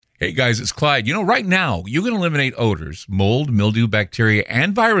Hey guys, it's Clyde. You know, right now, you can eliminate odors, mold, mildew, bacteria,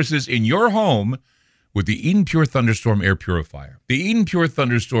 and viruses in your home with the Eden Pure Thunderstorm Air Purifier. The Eden Pure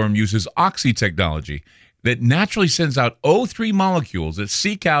Thunderstorm uses Oxy technology that naturally sends out O3 molecules that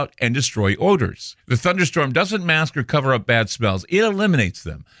seek out and destroy odors. The Thunderstorm doesn't mask or cover up bad smells. It eliminates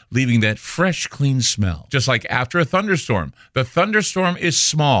them, leaving that fresh, clean smell. Just like after a thunderstorm, the Thunderstorm is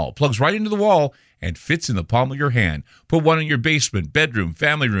small, plugs right into the wall, and fits in the palm of your hand. Put one in your basement, bedroom,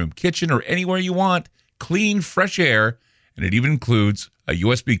 family room, kitchen, or anywhere you want. Clean, fresh air, and it even includes a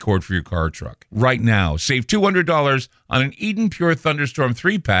USB cord for your car or truck. Right now, save $200 on an Eden Pure Thunderstorm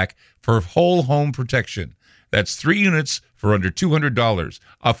 3-pack for whole home protection. That's 3 units for under $200,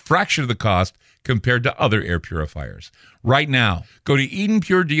 a fraction of the cost compared to other air purifiers. Right now, go to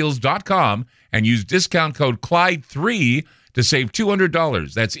EdenPureDeals.com and use discount code Clyde3 to save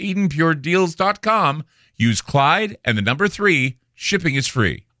 $200. That's EdenPureDeals.com. Use Clyde and the number 3. Shipping is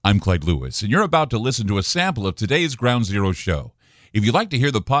free. I'm Clyde Lewis, and you're about to listen to a sample of today's Ground Zero show. If you'd like to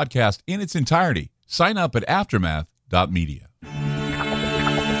hear the podcast in its entirety, sign up at aftermath.media.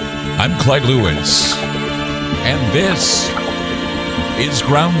 I'm Clyde Lewis, and this is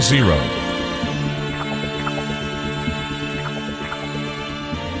Ground Zero.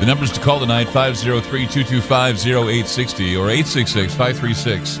 The numbers to call tonight, 503-225-0860 or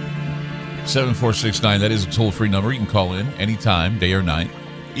 866-536-7469. That is a toll-free number. You can call in anytime, day or night,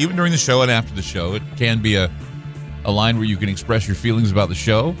 even during the show and after the show. It can be a line where you can express your feelings about the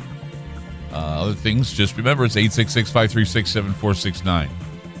show. Other things, just remember, it's 866-536-7469.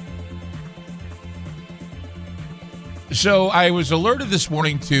 So I was alerted this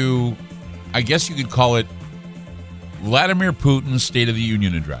morning to, I guess you could call it, Vladimir Putin's State of the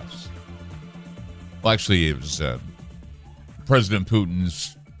Union address. Well, actually, it was President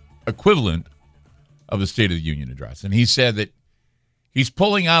Putin's equivalent of the State of the Union address. And he said that he's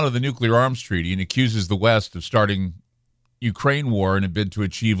pulling out of the nuclear arms treaty and accuses the West of starting Ukraine war in a bid to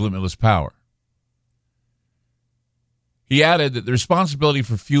achieve limitless power. He added that the responsibility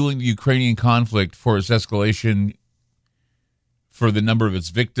for fueling the Ukrainian conflict, for its escalation, for the number of its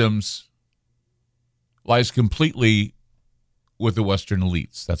victims, lies completely with the Western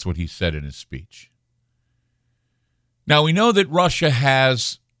elites. That's what he said in his speech. Now, we know that Russia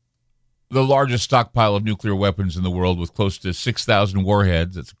has the largest stockpile of nuclear weapons in the world, with close to 6,000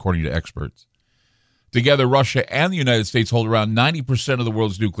 warheads. That's according to experts. Together, Russia and the United States hold around 90% of the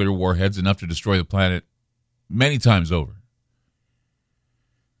world's nuclear warheads, enough to destroy the planet many times over.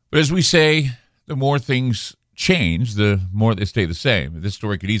 But as we say, the more things change, the more they stay the same. This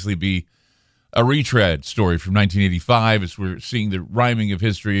story could easily be a retread story from 1985, as we're seeing the rhyming of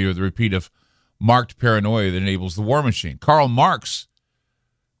history or the repeat of marked paranoia that enables the war machine. Karl Marx,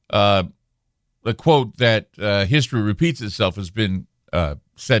 the quote that history repeats itself, has been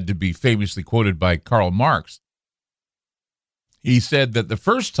said to be famously quoted by Karl Marx. He said that the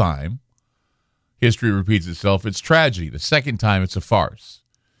first time history repeats itself, it's tragedy. The second time, it's a farce,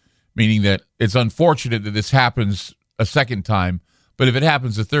 meaning that it's unfortunate that this happens a second time, but if it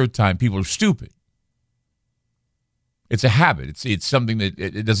happens a third time, people are stupid. It's a habit. It's something that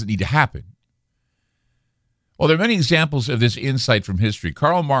it doesn't need to happen. Well, there are many examples of this insight from history.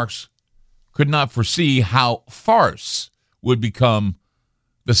 Karl Marx could not foresee how farce would become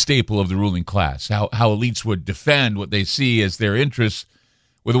the staple of the ruling class, how elites would defend what they see as their interests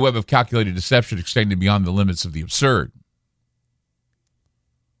with a web of calculated deception extending beyond the limits of the absurd.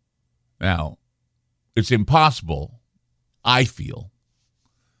 Now, it's impossible, I feel,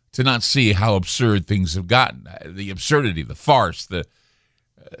 to not see how absurd things have gotten. The absurdity, the farce,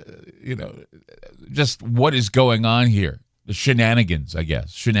 just what is going on here. The shenanigans, I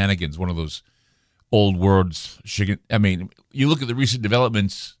guess. Shenanigans, one of those old words. I mean, you look at the recent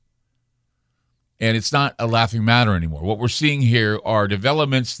developments, and it's not a laughing matter anymore. What we're seeing here are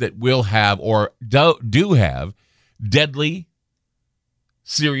developments that will have, or do have, deadly,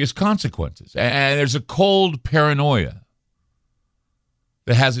 serious consequences. And there's a cold paranoia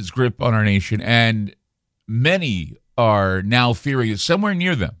that has its grip on our nation, and many are now fearing that somewhere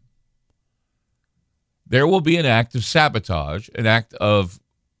near them there will be an act of sabotage, an act of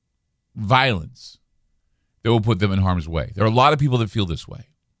violence that will put them in harm's way. There are a lot of people that feel this way.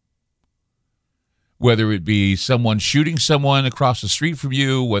 Whether it be someone shooting someone across the street from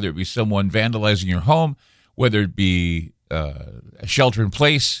you, whether it be someone vandalizing your home, whether it be a shelter in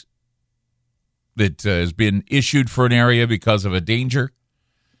place that has been issued for an area because of a danger,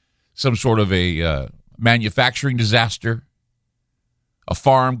 some sort of a manufacturing disaster, a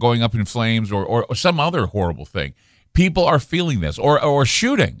farm going up in flames, or some other horrible thing. People are feeling this. Or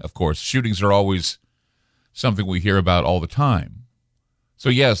shooting, of course. Shootings are always something we hear about all the time. So,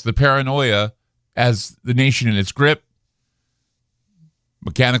 yes, the paranoia as the nation in its grip,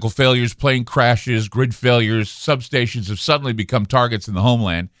 mechanical failures, plane crashes, grid failures, substations have suddenly become targets in the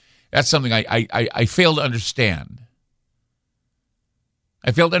homeland. That's something I fail to understand.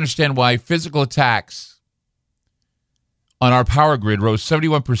 I fail to understand why physical attacks on our power grid rose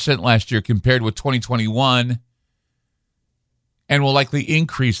 71% last year compared with 2021 and will likely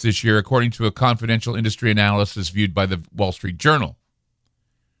increase this year, according to a confidential industry analysis viewed by the Wall Street Journal.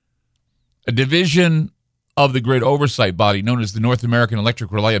 A division of the grid oversight body known as the North American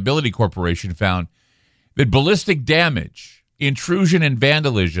Electric Reliability Corporation found that ballistic damage, intrusion, and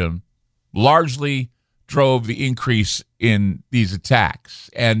vandalism largely drove the increase in these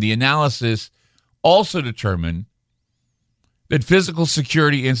attacks. And the analysis also determined that physical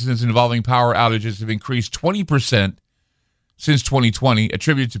security incidents involving power outages have increased 20% since 2020,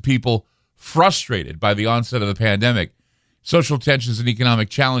 attributed to people frustrated by the onset of the pandemic. Social tensions and economic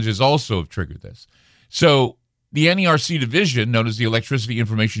challenges also have triggered this. So the NERC division, known as the Electricity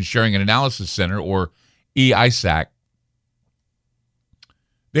Information Sharing and Analysis Center, or EISAC,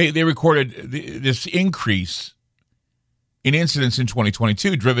 they recorded this increase in incidents in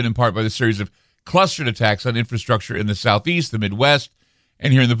 2022, driven in part by the series of clustered attacks on infrastructure in the Southeast, the Midwest,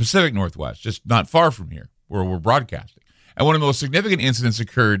 and here in the Pacific Northwest, just not far from here, where we're broadcasting. And one of the most significant incidents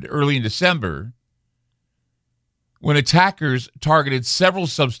occurred early in December when attackers targeted several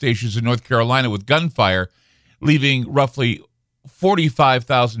substations in North Carolina with gunfire, leaving roughly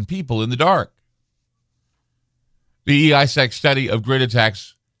 45,000 people in the dark. The EISAC study of grid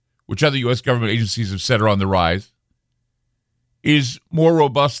attacks, which other U.S. government agencies have said are on the rise, is more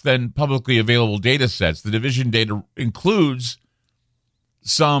robust than publicly available data sets. The division data includes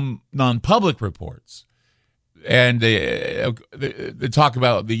some non-public reports. And they talk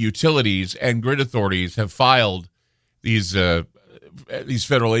about the utilities and grid authorities have filed these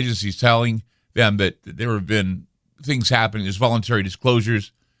federal agencies telling them that there have been things happening. There's voluntary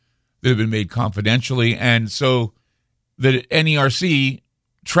disclosures that have been made confidentially. And so the NERC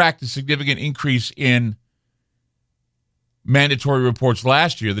tracked a significant increase in mandatory reports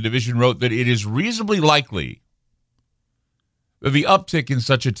last year. The division wrote that it is reasonably likely that the uptick in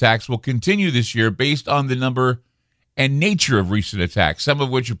such attacks will continue this year based on the number and nature of recent attacks, some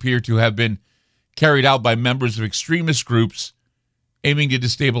of which appear to have been carried out by members of extremist groups aiming to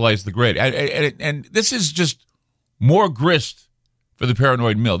destabilize the grid. And this is just more grist for the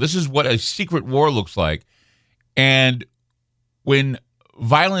paranoid mill. This is what a secret war looks like. And when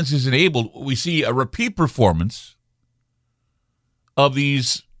violence is enabled, we see a repeat performance of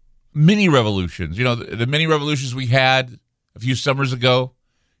these mini revolutions. You know, the mini revolutions we had a few summers ago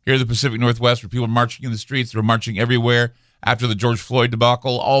here in the Pacific Northwest, where people were marching in the streets, they were marching everywhere after the George Floyd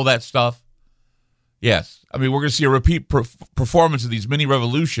debacle, all that stuff. Yes. I mean, we're going to see a repeat performance of these mini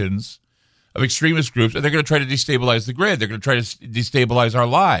revolutions of extremist groups, and they're going to try to destabilize the grid. They're going to try to destabilize our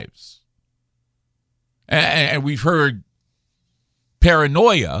lives. And we've heard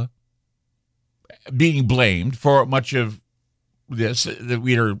paranoia being blamed for much of this, that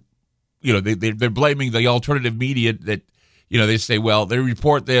we are, you know, they're blaming the alternative media that, you know, they say, well, they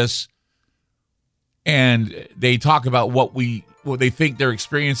report this and they talk about what they think they're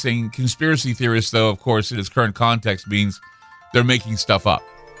experiencing. Conspiracy theorists, though, of course, in its current context means they're making stuff up.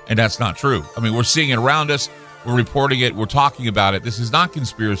 And that's not true. I mean, we're seeing it around us. We're reporting it. We're talking about it. This is not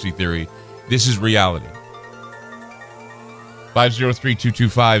conspiracy theory. This is reality.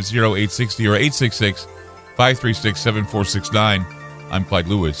 503-225-0860 or 866-536-7469. I'm Clyde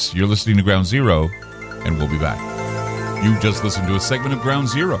Lewis. You're listening to Ground Zero, and we'll be back. You just listened to a segment of Ground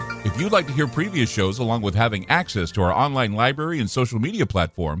Zero. If you'd like to hear previous shows along with having access to our online library and social media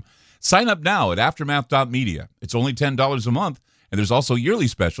platform, sign up now at aftermath.media. It's only $10 a month, and there's also yearly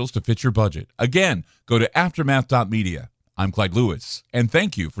specials to fit your budget. Again, go to aftermath.media. I'm Clyde Lewis, and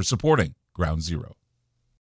thank you for supporting Ground Zero.